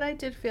it. But I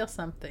did feel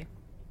something.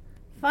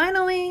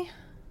 Finally,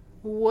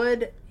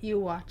 would you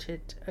watch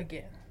it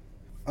again?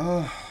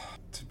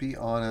 To be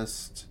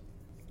honest,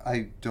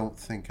 I don't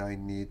think I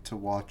need to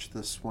watch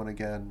this one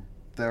again.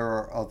 There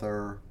are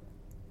other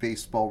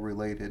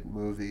baseball-related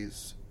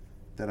movies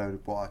that I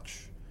would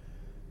watch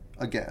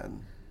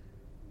again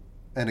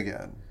and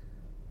again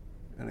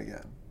and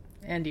again.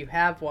 And you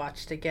have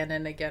watched again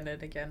and again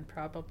and again,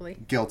 probably.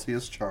 Guilty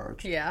as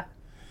charged. Yeah.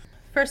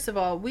 First of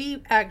all,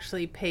 we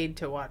actually paid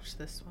to watch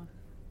this one.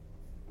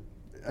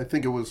 I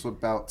think it was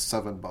about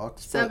 $7.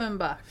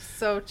 $7.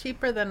 So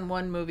cheaper than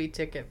one movie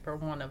ticket for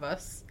one of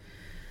us.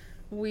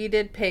 We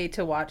did pay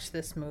to watch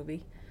this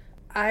movie.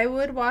 I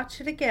would watch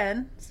it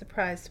again.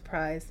 Surprise,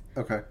 surprise.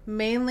 Okay.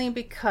 Mainly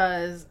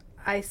because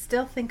I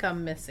still think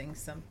I'm missing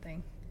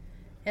something.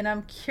 And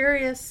I'm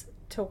curious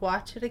to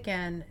watch it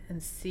again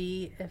and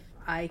see if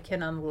I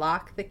can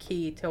unlock the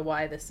key to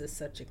why this is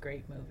such a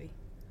great movie.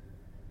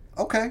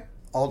 Okay.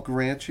 I'll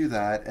grant you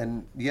that.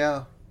 And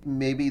yeah,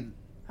 maybe...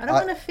 I don't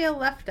want to feel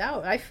left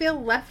out. I feel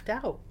left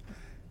out.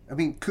 I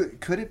mean,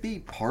 could it be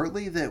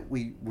partly that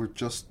we were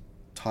just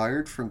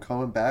tired from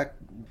coming back?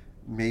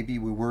 Maybe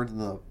we weren't in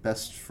the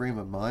best frame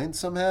of mind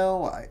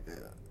somehow?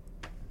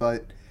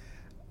 But...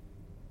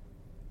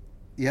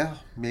 yeah,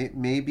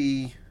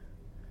 maybe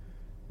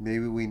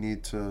we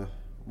need to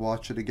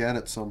watch it again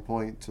at some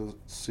point to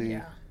see.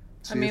 Yeah.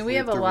 see I mean, if we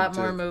have a lot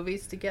more take.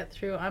 movies to get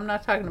through. I'm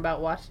not talking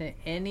about watching it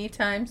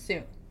anytime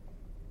soon.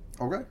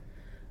 Okay.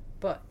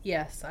 But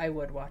yes, I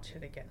would watch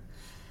it again.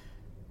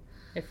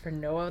 If for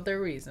no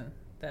other reason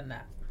than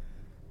that.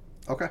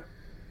 Okay.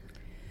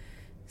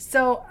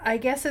 So, I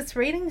guess it's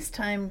ratings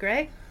time,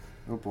 Greg.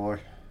 Oh boy.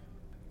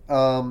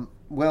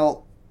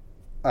 Well,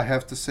 I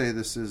have to say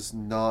this is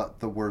not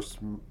the worst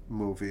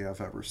movie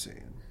I've ever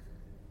seen.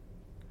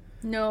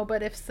 No,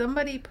 but if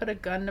somebody put a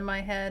gun to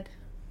my head,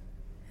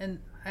 and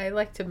I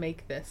like to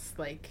make this,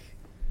 like,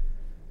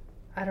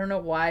 I don't know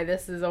why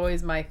this is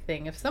always my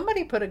thing. If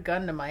somebody put a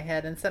gun to my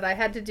head and said I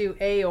had to do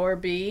A or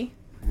B,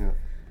 Yeah.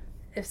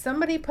 if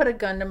somebody put a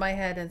gun to my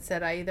head and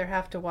said I either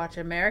have to watch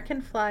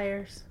American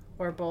Flyers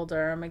or Bull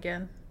Durham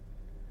again,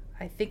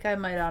 I think I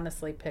might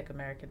honestly pick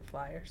American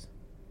Flyers.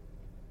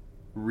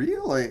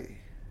 Really?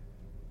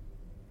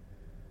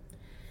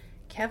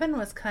 Kevin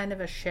was kind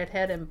of a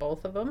shithead in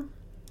both of them,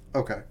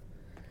 Okay.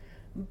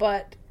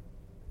 but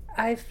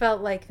I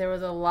felt like there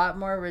was a lot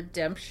more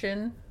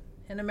redemption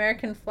in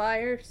American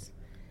Flyers,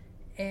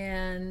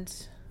 and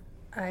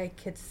I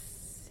could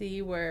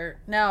see where...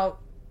 Now,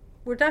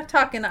 we're not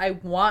talking I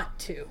want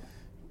to.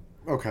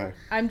 Okay.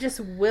 I'm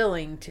just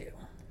willing to.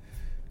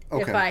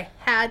 Okay. If I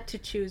had to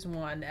choose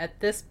one at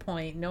this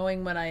point,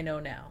 knowing what I know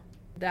now,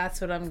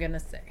 that's what I'm going to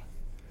say.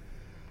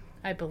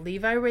 I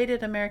believe I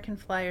rated American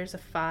Flyers a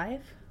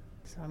 5,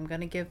 so I'm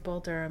going to give Bull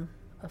Durham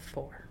a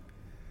 4.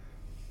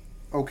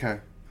 Okay.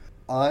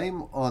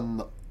 I'm on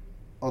the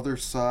other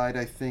side,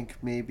 I think,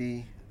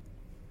 maybe,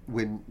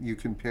 when you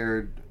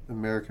compared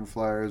American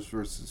Flyers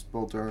versus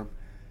Bull Durham.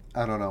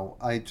 I don't know.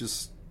 I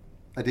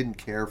didn't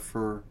care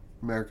for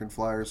American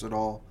Flyers at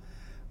all.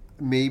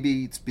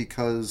 Maybe it's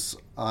because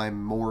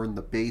I'm more in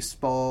the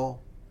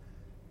baseball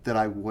that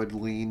I would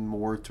lean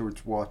more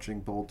towards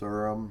watching Bull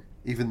Durham.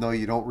 Even though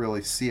you don't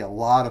really see a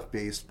lot of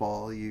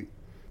baseball,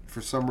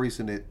 for some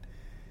reason it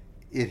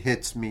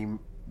hits me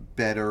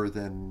better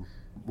than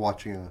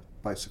watching a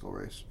bicycle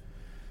race.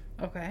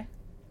 Okay.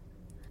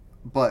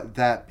 But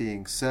that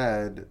being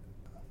said,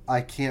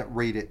 I can't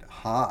rate it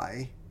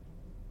high.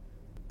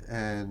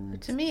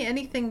 And To me,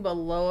 anything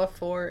below a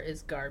 4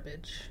 is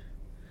garbage.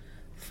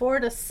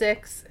 4 to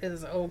 6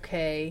 is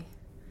okay.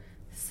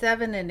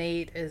 7 and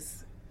 8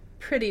 is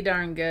pretty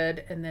darn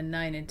good. And then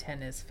 9 and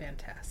 10 is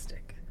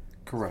fantastic.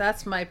 correct.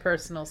 That's my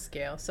personal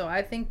scale. So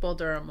I think Bull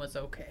Durham was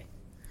okay.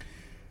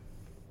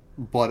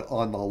 But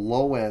on the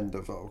low end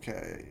of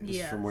okay, is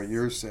Yes. from what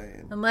you're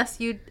saying. Unless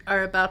you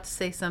are about to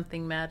say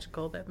something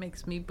magical that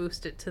makes me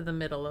boost it to the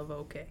middle of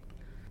okay.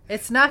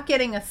 It's not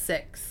getting a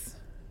 6.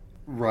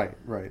 Right.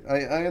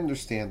 I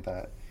understand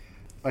that.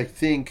 I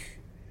think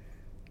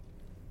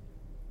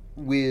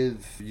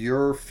with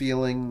your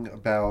feeling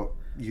about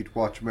you'd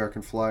watch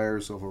American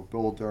Flyers over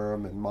Bull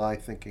Durham and my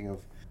thinking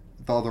of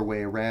the other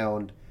way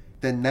around,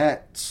 then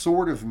that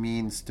sort of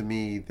means to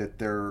me that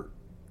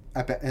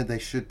and they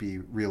should be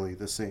really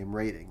the same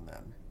rating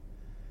then.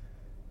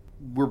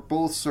 We're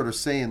both sort of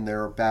saying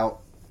they're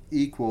about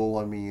equal.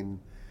 I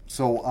mean,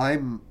 so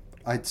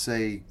I'd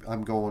say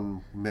I'm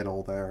going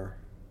middle there.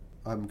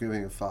 I'm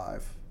giving it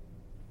 5.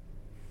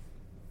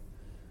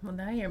 Well,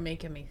 now you're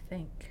making me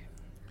think.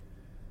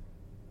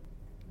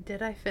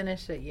 Did I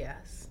finish it?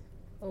 Yes.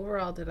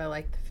 Overall, did I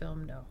like the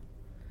film? No.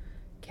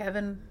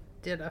 Kevin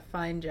did a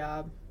fine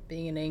job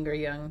being an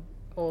angry young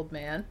old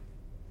man.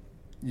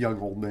 Young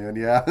old man,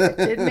 yeah. It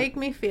did make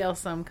me feel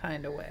some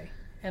kind of way,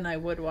 and I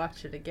would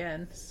watch it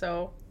again.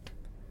 So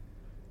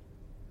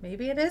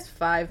maybe it is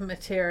 5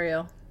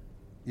 material.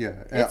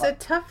 Yeah. It's a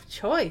tough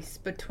choice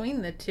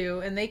between the two,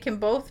 and they can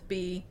both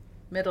be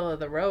middle of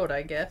the road,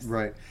 I guess.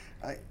 Right.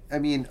 I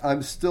mean,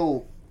 I'm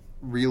still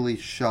really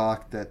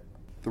shocked that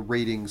the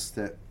ratings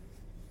that,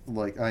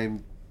 like,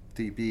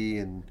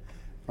 IMDb and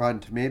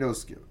Rotten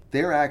Tomatoes give,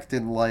 they're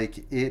acting like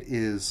it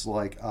is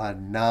like a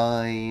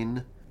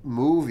 9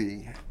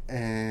 movie.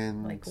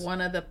 And Like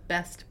one of the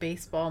best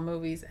baseball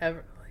movies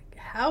ever. Like,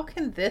 how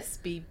can this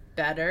be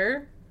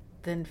better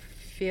than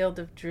Field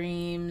of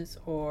Dreams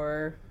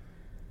or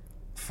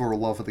For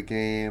Love of the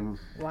Game,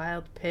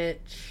 Wild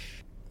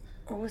Pitch?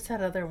 Or what's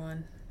that other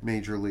one?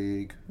 Major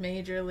League.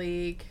 Major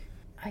League.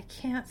 I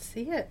can't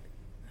see it.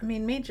 I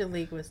mean, Major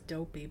League was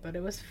dopey, but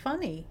it was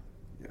funny.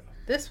 Yeah.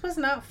 This was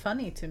not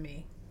funny to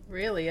me,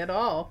 really, at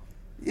all.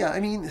 Yeah,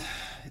 I mean,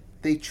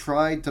 they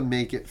tried to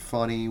make it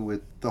funny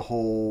with the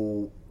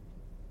whole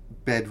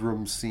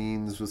bedroom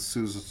scenes with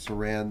Susan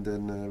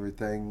Sarandon and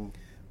everything,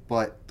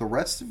 but the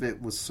rest of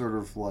it was sort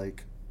of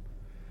like,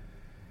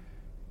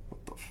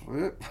 what the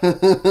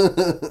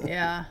fuck?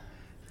 Yeah.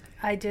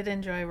 I did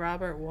enjoy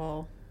Robert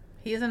Wuhl.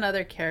 He's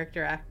another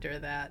character actor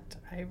that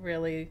I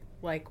really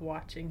like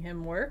watching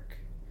him work.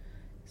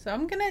 So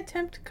I'm going to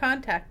attempt to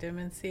contact him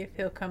and see if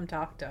he'll come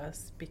talk to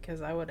us,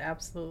 because I would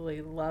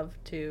absolutely love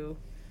to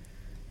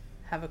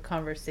have a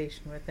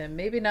conversation with him.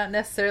 Maybe not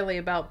necessarily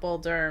about Bull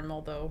Durham,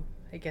 although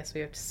I guess we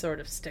have to sort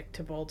of stick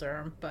to Bull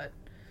Durham, but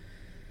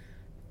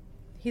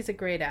he's a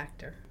great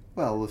actor.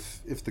 Well,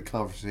 if the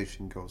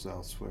conversation goes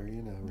elsewhere,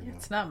 you never know.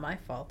 It's not my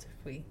fault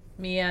if we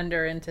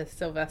meander into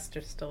Sylvester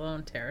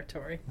Stallone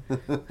territory.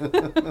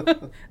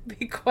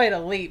 Be quite a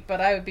leap, but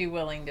I would be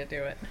willing to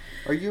do it.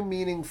 Are you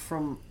meaning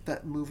from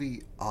that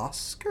movie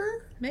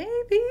Oscar?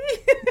 Maybe.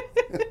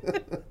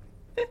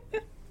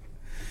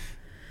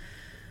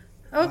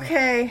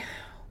 Okay.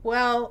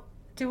 Well,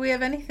 do we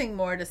have anything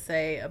more to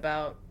say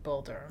about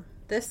Bull Durham?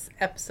 This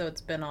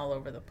episode's been all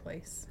over the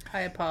place.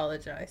 I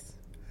apologize.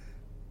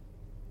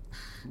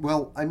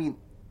 Well, I mean,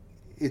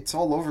 it's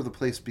all over the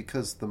place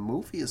because the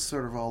movie is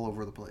sort of all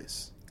over the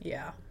place.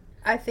 Yeah.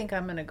 I think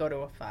I'm going to go to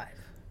a 5.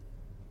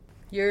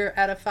 You're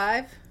at a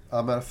 5?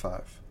 I'm at a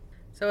 5.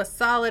 So a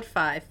solid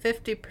 5,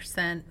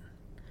 50%.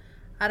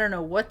 I don't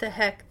know what the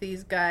heck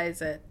these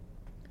guys at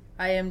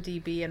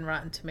IMDb and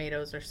Rotten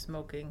Tomatoes are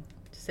smoking,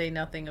 to say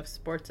nothing of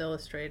Sports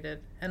Illustrated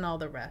and all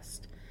the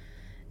rest.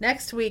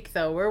 Next week,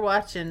 though, we're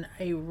watching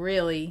a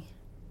really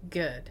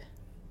good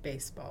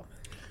baseball movie.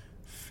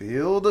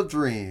 Field of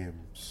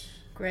Dreams.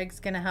 Greg's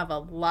going to have a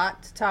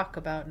lot to talk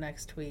about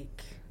next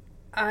week.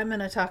 I'm going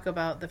to talk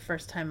about the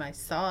first time I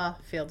saw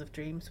Field of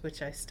Dreams,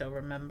 which I still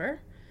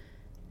remember.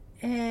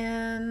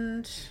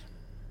 And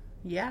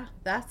yeah,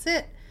 that's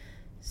it.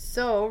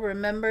 So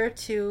remember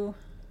to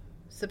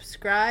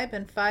subscribe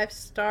and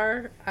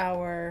 5-star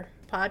our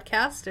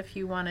podcast if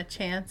you want a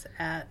chance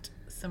at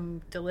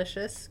some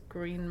delicious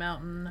Green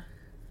Mountain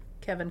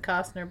Kevin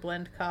Costner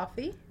blend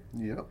coffee.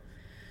 Yep.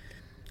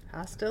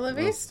 Hasta la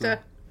vista.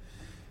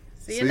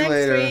 See you See next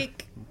later.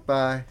 week.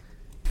 Bye.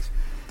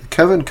 The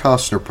Kevin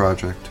Costner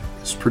Project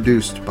is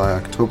produced by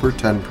October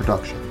 10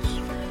 Productions.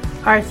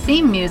 Our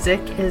theme music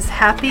is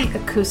happy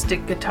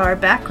acoustic guitar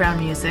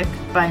background music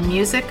by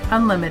Music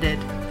Unlimited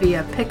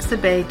via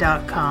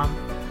pixabay.com.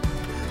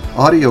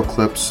 Audio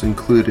clips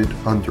included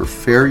under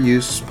fair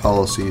use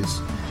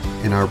policies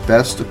in our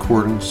best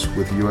accordance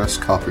with U.S.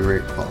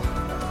 copyright law.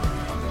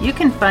 You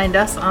can find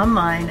us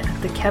online at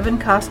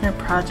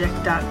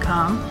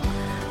thekevincostnerproject.com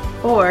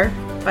or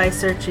by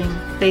searching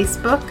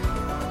Facebook,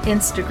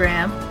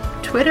 Instagram,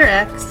 Twitter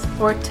X,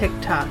 or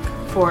TikTok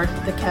for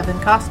The Kevin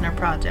Costner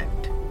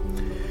Project.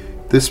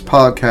 This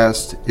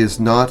podcast is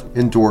not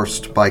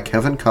endorsed by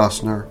Kevin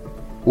Costner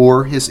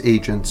or his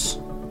agents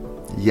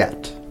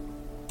yet.